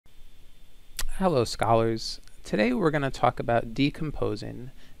Hello scholars. Today we're going to talk about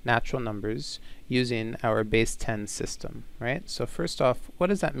decomposing natural numbers using our base 10 system, right? So first off, what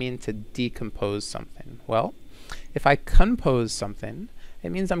does that mean to decompose something? Well, if I compose something,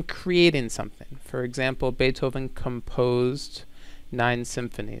 it means I'm creating something. For example, Beethoven composed 9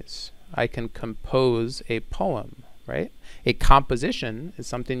 symphonies. I can compose a poem, right? A composition is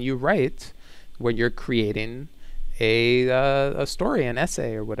something you write when you're creating a story, an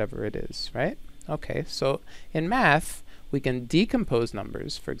essay, or whatever it is, right? Okay, so in math, we can decompose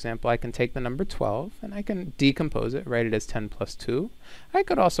numbers. For example, I can take the number 12, and I can decompose it, write it as 10 plus 2. I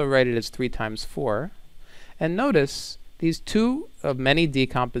could also write it as 3 times 4. And notice, these two of many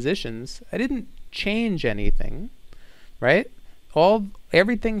decompositions, I didn't change anything, right?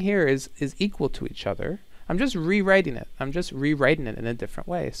 Everything here is equal to each other. I'm just rewriting it. I'm just rewriting it in a different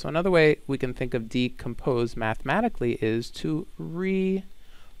way. So another way we can think of decompose mathematically is to rewrite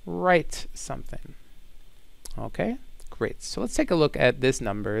something. Okay, great. So let's take a look at this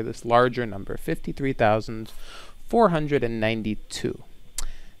number, this larger number, 53,492.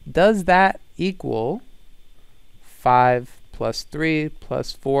 Does that equal 5 plus 3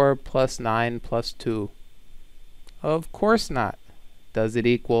 plus 4 plus 9 plus 2? Of course not. Does it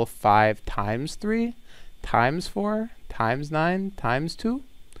equal 5 times 3? Times 4, times 9, times 2?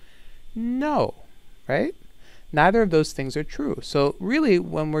 No, right? Neither of those things are true. So really,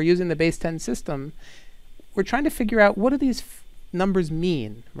 when we're using the base 10 system, we're trying to figure out what do these numbers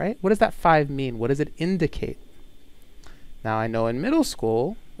mean, right? What does that 5 mean? What does it indicate? Now, I know in middle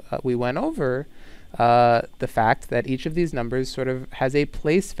school, we went over the fact that each of these numbers sort of has a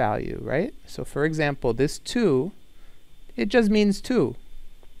place value, right? So for example, this 2, it just means 2.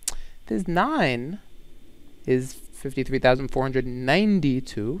 This 9 is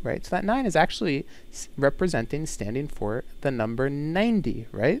 53,492, right? So that 9 is actually standing for the number 90,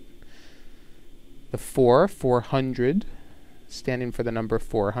 right? The 400, standing for the number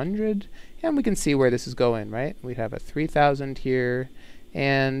 400. And we can see where this is going, right? We have a 3,000 here,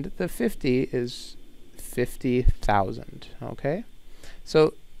 and the 50 is 50,000, okay?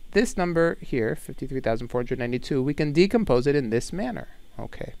 So this number here, 53,492, we can decompose it in this manner,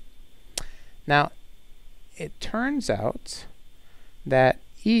 okay? Now, it turns out that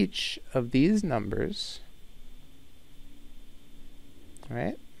each of these numbers,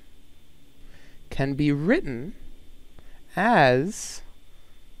 right, can be written as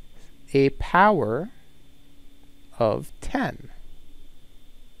a power of 10.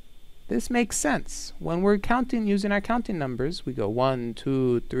 This makes sense. When we're counting using our counting numbers, we go 1,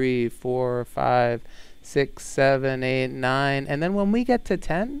 2, 3, 4, 5, 6, 7, 8, 9, and then when we get to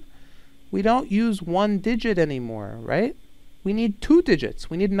 10, we don't use 1 digit anymore, right? We need 2 digits.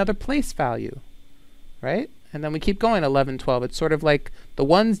 We need another place value, right? And then we keep going, 11, 12. It's sort of like the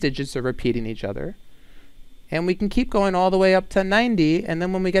ones digits are repeating each other. And we can keep going all the way up to 90, and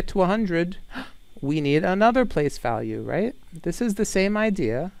then when we get to 100, we need another place value, right? This is the same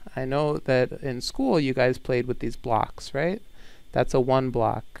idea. I know that in school you guys played with these blocks, right? That's a 1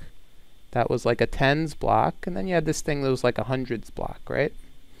 block. That was like a tens block, and then you had this thing that was like a hundreds block, right?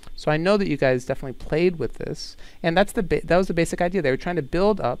 So I know that you guys definitely played with this, and that was the basic idea. They were trying to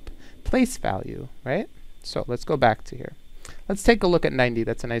build up place value, right? So let's go back to here. Let's take a look at 90.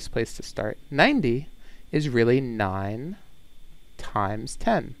 That's a nice place to start. 90 is really 9 times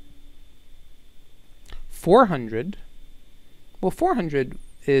 10. 400, well, 400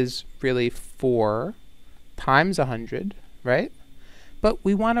 is really 4 times 100, right? But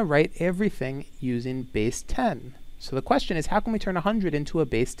we want to write everything using base 10. So the question is, how can we turn 100 into a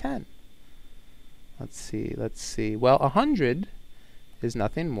base 10? Let's see. Well, 100 is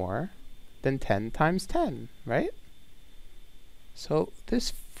nothing more than 10 times 10, right? So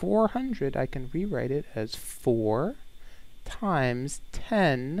this 400, I can rewrite it as 4 times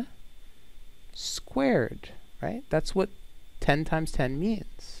 10 squared, right? That's what 10 times 10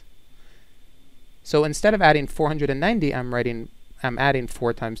 means. So instead of adding 490, I'm adding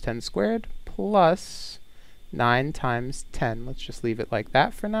 4 times 10 squared plus 9 times 10. Let's just leave it like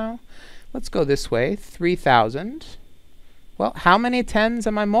that for now. Let's go this way, 3,000. Well, how many 10s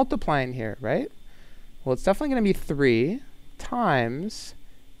am I multiplying here, right? Well, it's definitely going to be 3 times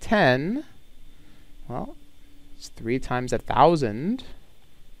 10. Well, it's 3 times 1,000.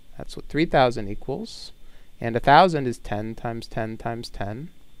 That's what 3,000 equals. And 1,000 is 10 times 10 times 10.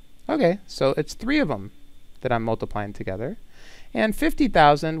 Okay, so it's 3 of them that I'm multiplying together. And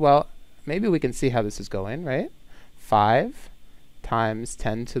 50,000, well, maybe we can see how this is going, right? 5 times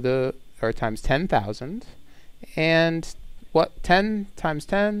 10 to the, or times 10,000. And what, 10 times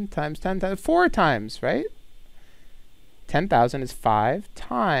 10 times 10 times, 4 times, right? 10,000 is 5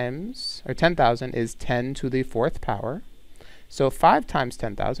 times, or 10,000 is 10 to the 4th power. So 5 times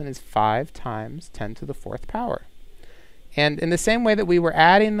 10,000 is 5 times 10 to the 4th power. And in the same way that we were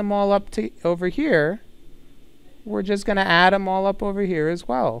adding them all up to over here, we're just going to add them all up over here as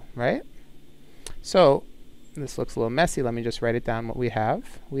well, right? So this looks a little messy. Let me just write it down what we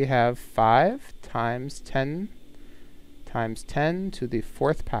have. We have 5 times 10 times 10 to the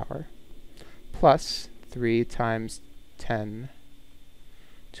 4th power plus 3 times 10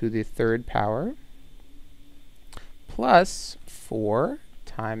 to the 3rd power plus 4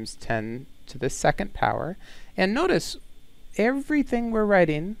 times 10 to the 2nd power. And notice everything we're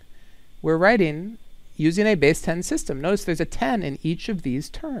writing using a base 10 system. Notice there's a 10 in each of these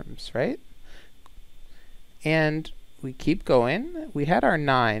terms, right? And we keep going. We had our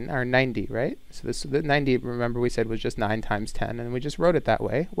 90, right? So the 90, remember we said was just 9 times 10, and we just wrote it that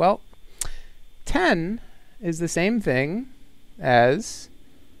way. Well, 10 is the same thing as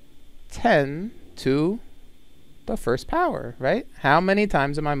 10 to the 1st power, right? How many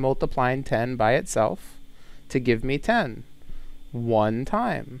times am I multiplying 10 by itself to give me 10? 1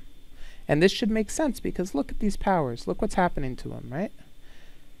 time. And this should make sense because look at these powers. Look what's happening to them, right?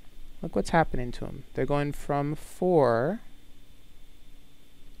 Look what's happening to them. They're going from 4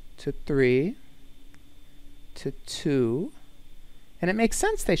 to 3 to 2, and it makes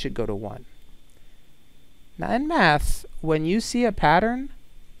sense they should go to 1. Now in math, when you see a pattern,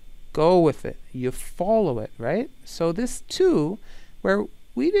 go with it. You follow it, right? So this 2, where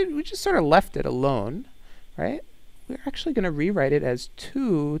we just sort of left it alone, right? We're actually going to rewrite it as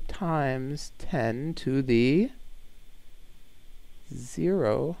 2 times 10 to the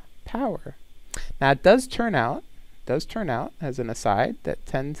 0 power. Now it does turn out, as an aside, that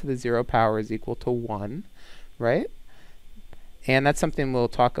 10 to the 0 power is equal to 1, right? And that's something we'll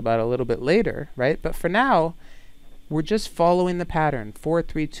talk about a little bit later, right? But for now, we're just following the pattern, 4,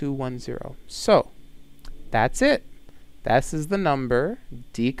 3, 2, 1, 0. So that's it. This is the number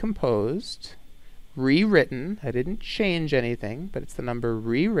decomposed, rewritten. I didn't change anything, but it's the number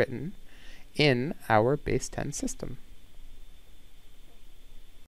rewritten in our base 10 system.